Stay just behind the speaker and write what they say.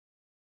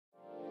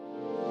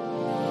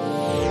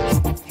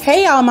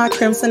Hey all my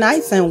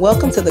Crimsonites, and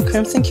welcome to the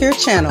Crimson Cure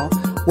channel,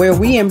 where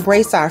we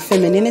embrace our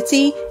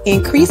femininity,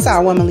 increase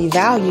our womanly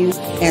values,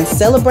 and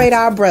celebrate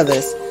our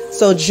brothers.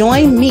 So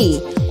join me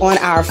on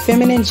our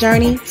feminine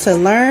journey to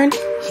learn,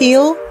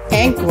 heal,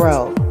 and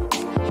grow.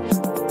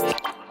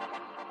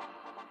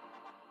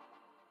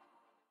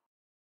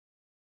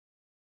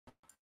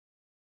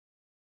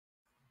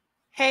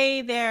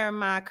 Hey there,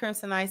 my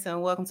Crimsonites,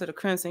 and welcome to the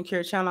Crimson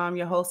Cure channel. I'm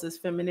your hostess,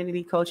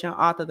 femininity coach, and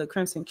author of the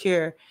Crimson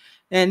Cure,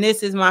 and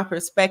this is my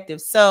perspective.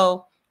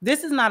 So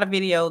this is not a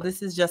video.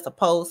 This is just a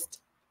post.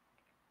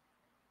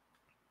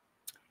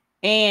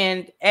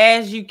 And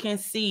as you can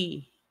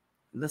see,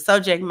 the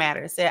subject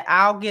matter said,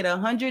 I'll get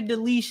 100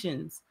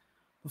 deletions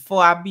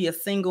before I be a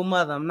single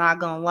mother. I'm not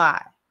going to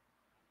lie.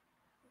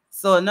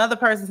 So another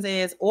person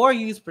says, or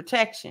use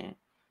protection.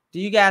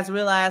 Do you guys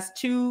realize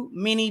too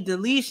many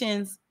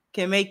deletions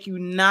can make you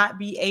not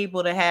be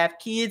able to have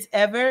kids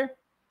ever?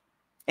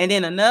 And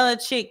then another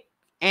chick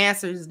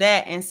answers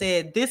that and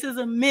said, this is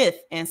a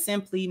myth and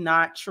simply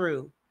not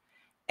true.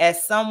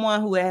 As someone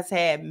who has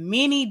had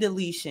many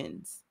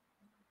deletions,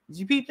 did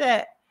you peep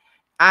that?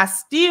 I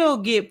still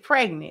get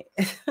pregnant.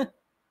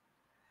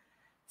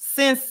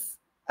 Since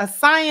a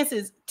science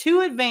is too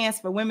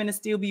advanced for women to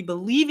still be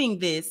believing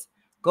this,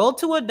 go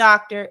to a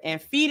doctor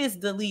and fetus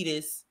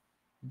deletus,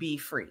 be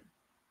free.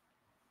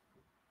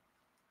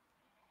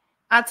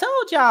 I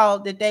told y'all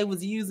that they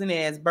was using it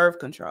as birth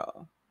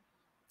control.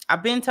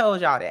 I've been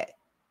told y'all that.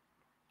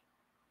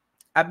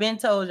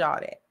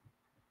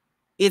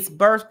 It's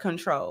birth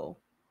control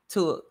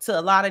to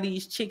a lot of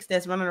these chicks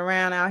that's running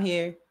around out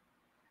here.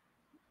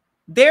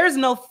 There's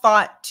no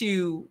thought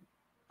to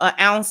an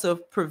ounce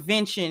of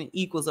prevention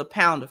equals a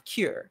pound of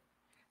cure.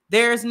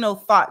 There's no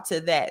thought to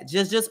that.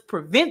 Just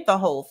prevent the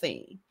whole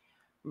thing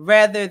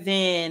rather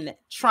than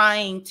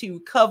trying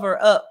to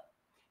cover up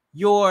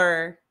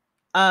your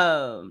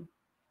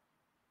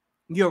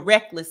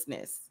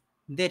recklessness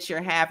that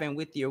you're having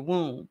with your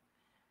womb.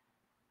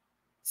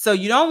 So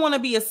you don't want to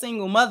be a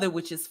single mother,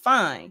 which is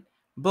fine.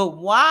 But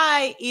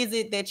why is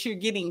it that you're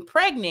getting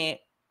pregnant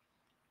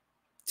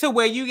to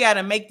where you got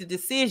to make the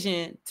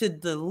decision to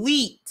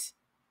delete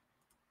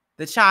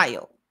the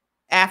child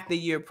after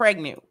you're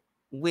pregnant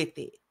with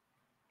it?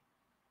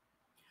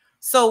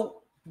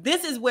 So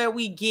this is where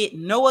we get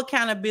no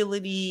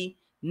accountability,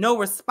 no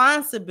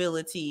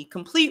responsibility,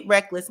 complete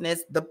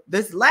recklessness.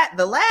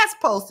 The last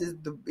post is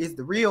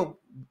the real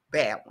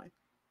bad one.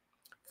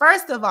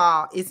 First of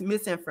all, it's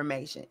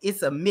misinformation.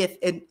 It's a myth.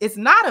 It's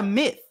not a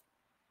myth.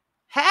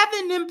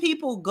 Having them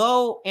people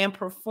go and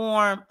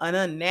perform an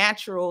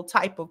unnatural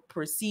type of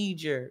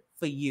procedure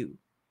for you.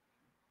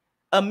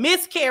 A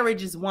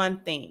miscarriage is one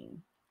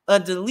thing. A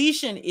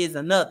deletion is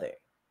another.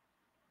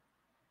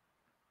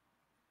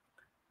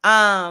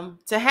 To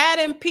have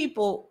them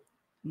people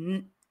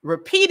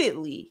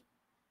repeatedly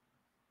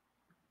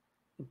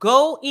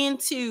go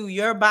into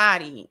your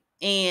body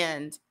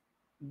and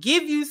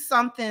give you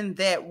something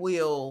that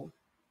will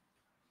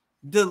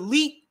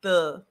delete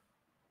the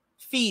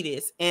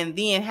fetus and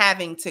then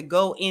having to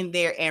go in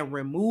there and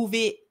remove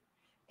it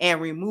and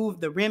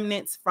remove the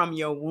remnants from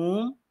your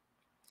womb,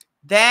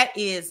 that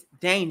is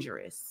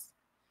dangerous.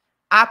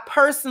 I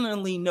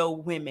personally know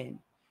women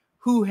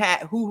who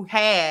had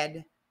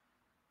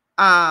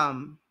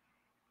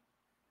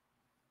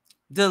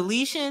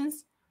deletions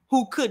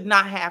who could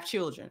not have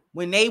children.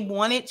 When they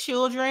wanted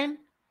children,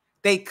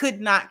 they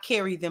could not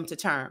carry them to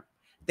term.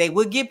 They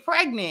would get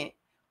pregnant,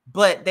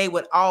 but they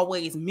would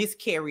always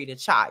miscarry the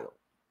child.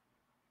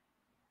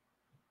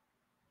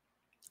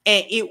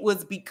 And it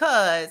was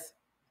because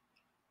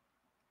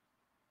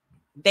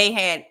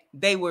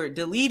they were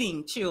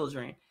deleting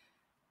children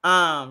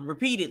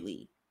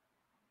repeatedly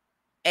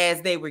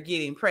as they were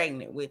getting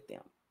pregnant with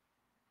them.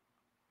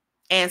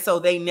 And so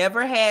they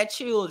never had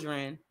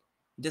children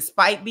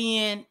despite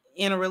being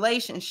in a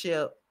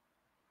relationship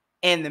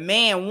and the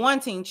man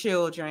wanting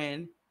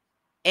children.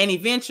 And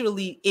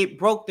eventually it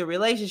broke the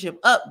relationship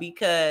up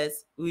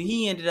because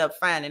he ended up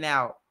finding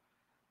out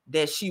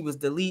that she was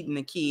deleting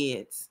the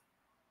kids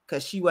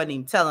because she wasn't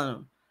even telling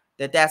him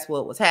that that's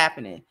what was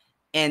happening.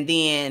 And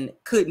then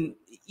couldn't,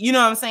 you know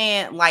what I'm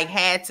saying? Like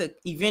had to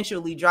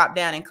eventually drop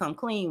down and come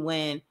clean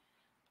when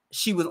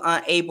she was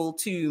unable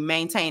to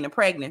maintain a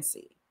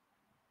pregnancy.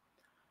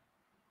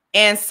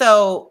 And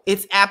so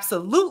it's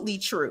absolutely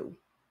true,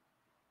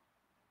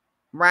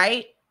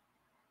 right?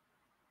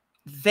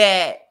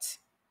 That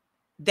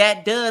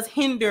does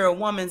hinder a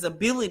woman's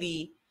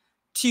ability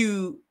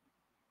to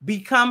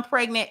become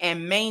pregnant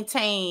and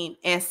maintain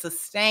and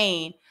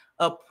sustain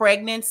a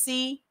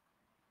pregnancy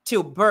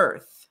till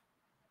birth.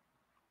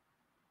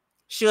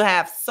 She'll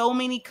have so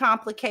many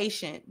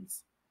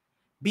complications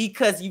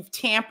because you've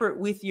tampered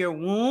with your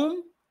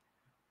womb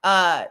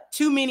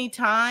too many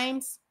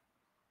times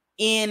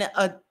in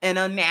an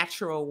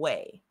unnatural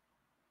way,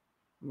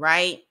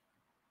 right?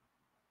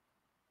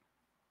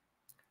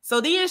 So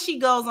then she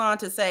goes on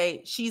to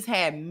say she's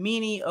had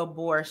many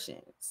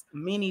abortions,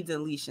 many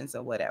deletions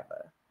or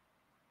whatever.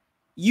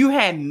 You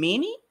had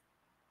many?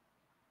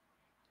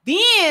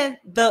 Then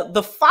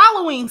the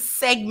following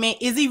segment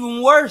is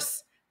even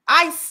worse.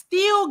 I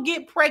still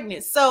get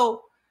pregnant.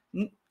 So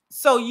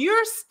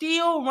you're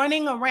still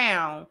running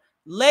around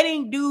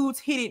letting dudes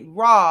hit it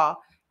raw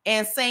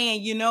and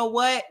saying, you know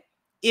what?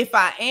 If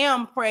I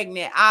am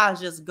pregnant, I'll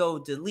just go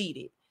delete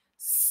it.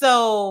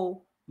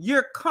 So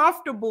you're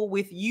comfortable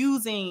with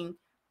using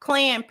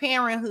Planned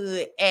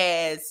Parenthood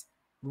as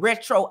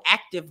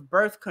retroactive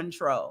birth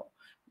control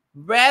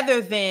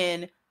rather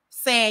than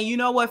saying, you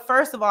know what,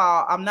 first of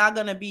all, I'm not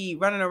going to be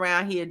running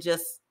around here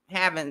just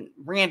having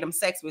random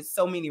sex with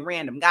so many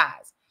random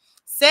guys.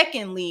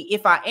 Secondly,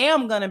 if I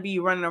am going to be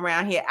running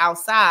around here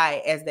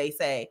outside, as they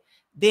say,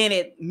 then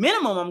at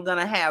minimum, I'm going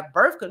to have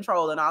birth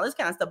control and all this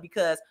kind of stuff,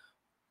 because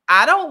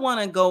I don't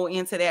want to go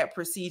into that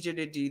procedure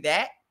to do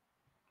that.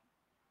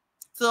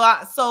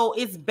 So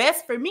it's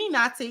best for me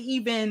not to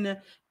even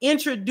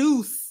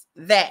introduce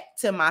that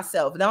to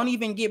myself. Don't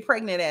even get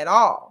pregnant at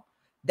all.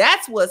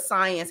 That's what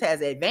science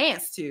has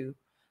advanced to,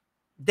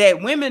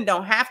 that women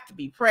don't have to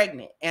be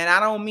pregnant. And I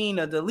don't mean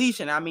a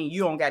deletion. I mean,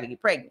 you don't got to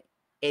get pregnant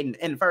in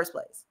the first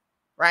place,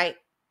 right?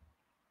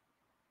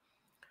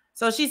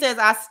 So she says,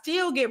 I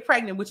still get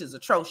pregnant, which is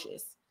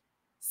atrocious.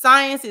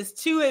 Science is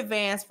too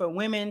advanced for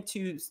women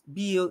to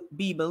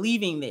be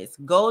believing this.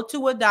 Go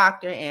to a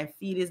doctor and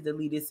fetus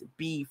deletus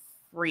be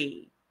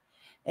free.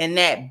 And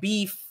that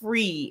be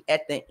free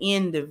at the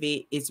end of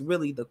it is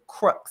really the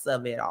crux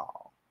of it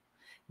all.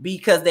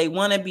 Because they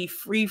want to be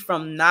free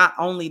from not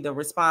only the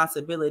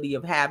responsibility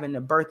of having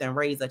to birth and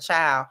raise a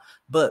child,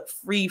 but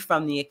free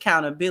from the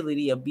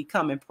accountability of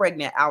becoming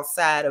pregnant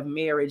outside of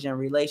marriage and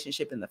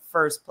relationship in the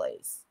first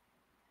place.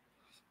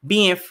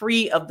 Being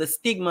free of the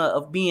stigma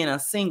of being a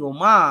single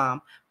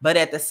mom, but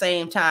at the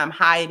same time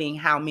hiding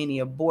how many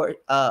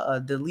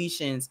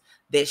deletions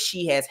that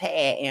she has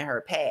had in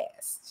her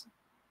past.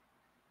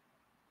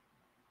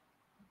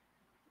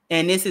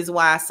 And this is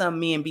why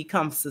some men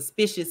become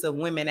suspicious of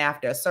women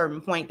after a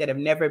certain point that have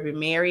never been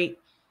married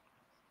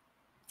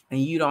and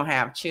you don't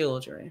have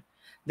children.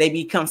 They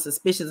become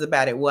suspicious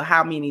about it. Well,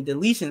 how many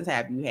deletions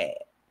have you had?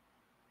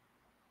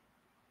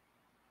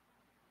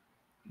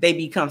 They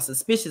become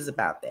suspicious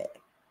about that.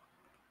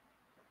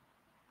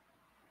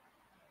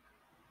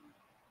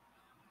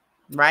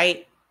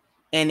 Right?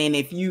 And then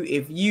if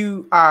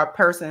you are a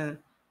person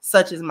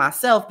such as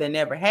myself that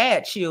never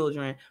had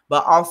children,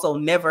 but also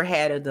never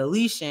had a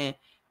deletion,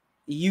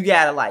 you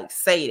gotta like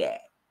say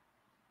that.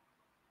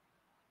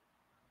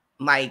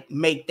 Like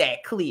make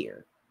that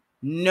clear.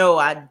 No,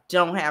 I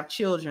don't have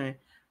children,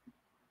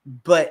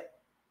 but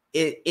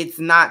it's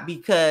not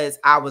because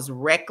I was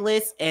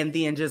reckless and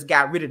then just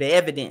got rid of the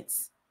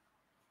evidence.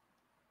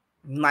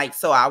 Like,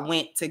 so I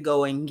went to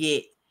go and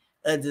get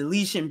a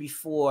deletion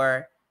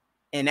before,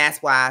 and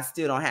that's why I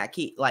still don't have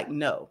kids. Like,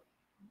 no,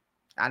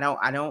 I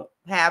don't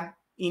have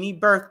any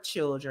birth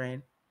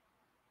children,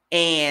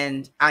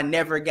 and I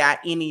never got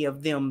any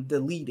of them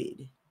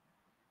deleted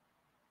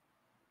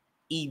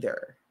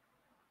either.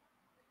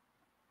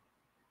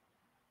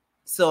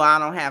 So I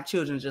don't have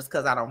children just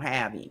because I don't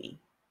have any.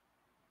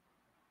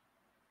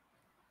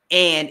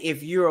 And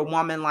if you're a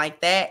woman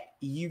like that,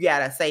 you got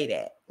to say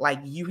that. Like,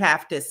 you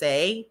have to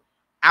say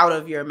out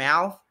of your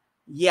mouth,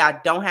 yeah,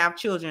 I don't have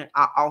children.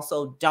 I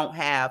also don't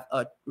have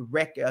a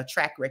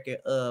track record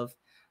of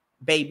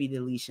baby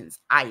deletions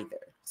either.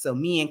 So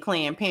me and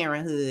Planned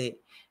Parenthood,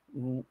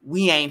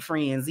 we ain't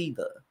friends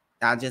either.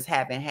 I just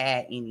haven't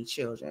had any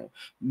children.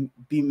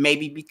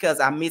 Maybe because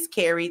I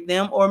miscarried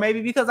them, or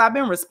maybe because I've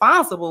been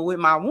responsible with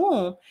my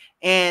womb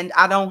and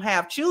I don't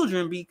have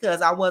children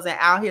because I wasn't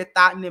out here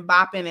thotting and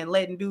bopping and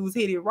letting dudes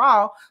hit it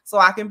raw so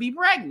I can be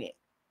pregnant.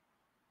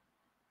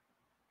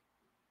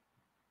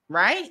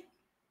 Right?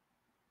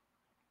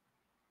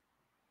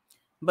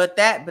 But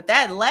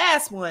that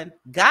last one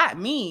got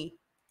me.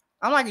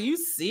 I'm like, are you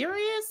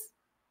serious?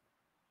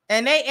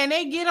 And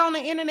they get on the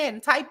internet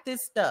and type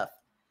this stuff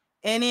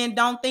and then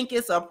don't think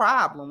it's a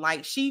problem.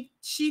 Like she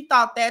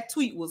thought that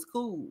tweet was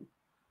cool.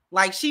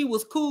 Like she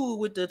was cool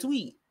with the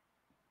tweet.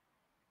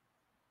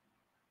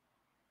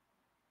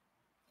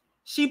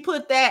 She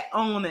put that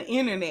on the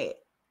internet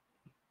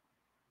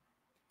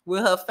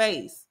with her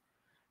face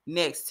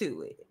next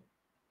to it.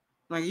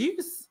 Like, are you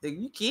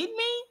kidding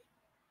me?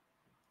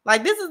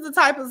 Like, this is the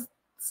type of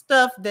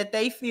stuff that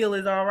they feel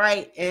is all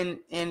right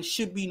and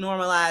should be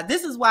normalized.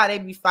 This is why they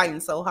be fighting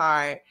so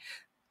hard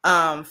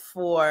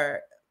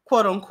for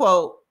quote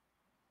unquote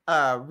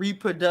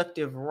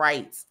reproductive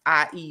rights,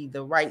 i.e.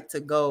 the right to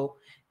go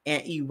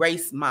and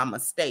erase my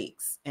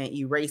mistakes and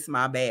erase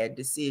my bad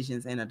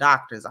decisions in a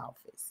doctor's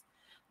office.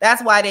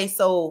 That's why they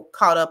so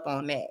caught up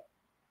on that.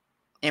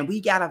 And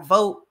we got to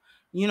vote,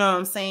 you know what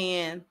I'm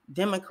saying,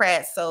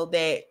 Democrats, so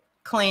that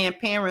Planned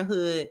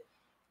Parenthood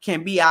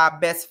can be our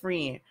best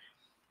friend,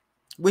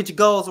 which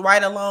goes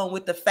right along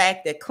with the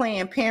fact that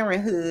Planned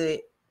Parenthood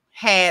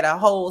had a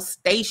whole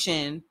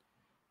station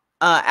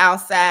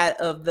outside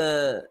of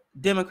the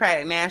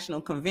Democratic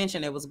National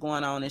Convention that was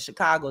going on in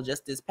Chicago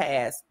just these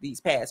past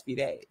few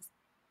days.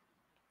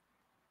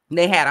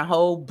 They had a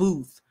whole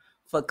booth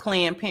for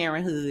Planned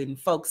Parenthood and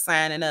folks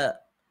signing up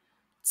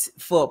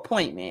for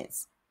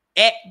appointments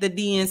at the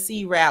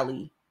DNC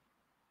rally.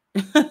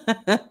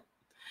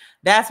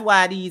 That's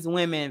why these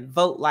women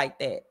vote like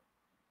that.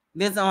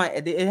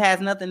 It has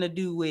nothing to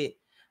do with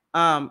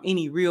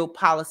any real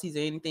policies or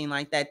anything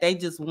like that. They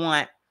just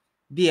want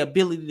the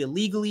ability to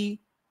legally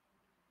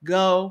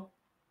go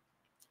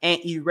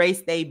and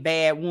erase their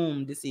bad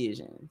womb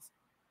decisions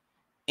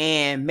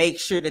and make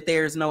sure that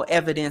there's no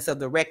evidence of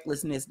the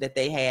recklessness that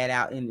they had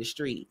out in the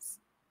streets.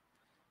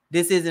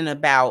 This isn't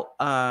about,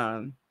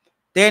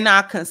 they're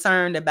not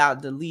concerned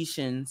about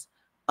deletions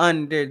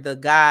under the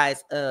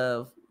guise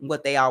of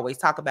what they always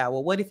talk about.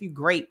 Well, what if you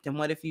graped? And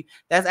what if you,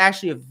 that's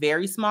actually a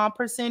very small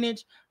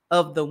percentage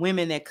of the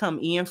women that come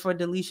in for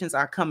deletions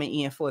are coming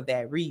in for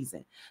that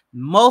reason.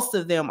 Most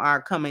of them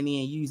are coming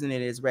in using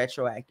it as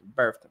retroactive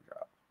birth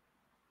control.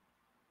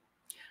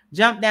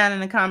 Jump down in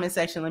the comment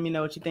section. Let me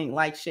know what you think.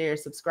 Like, share,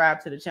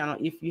 subscribe to the channel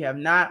if you have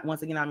not.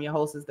 Once again, I'm your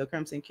hostess, The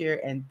Crimson Cure,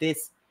 and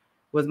this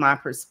was my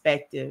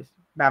perspective.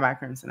 Bye-bye,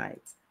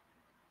 Crimsonites.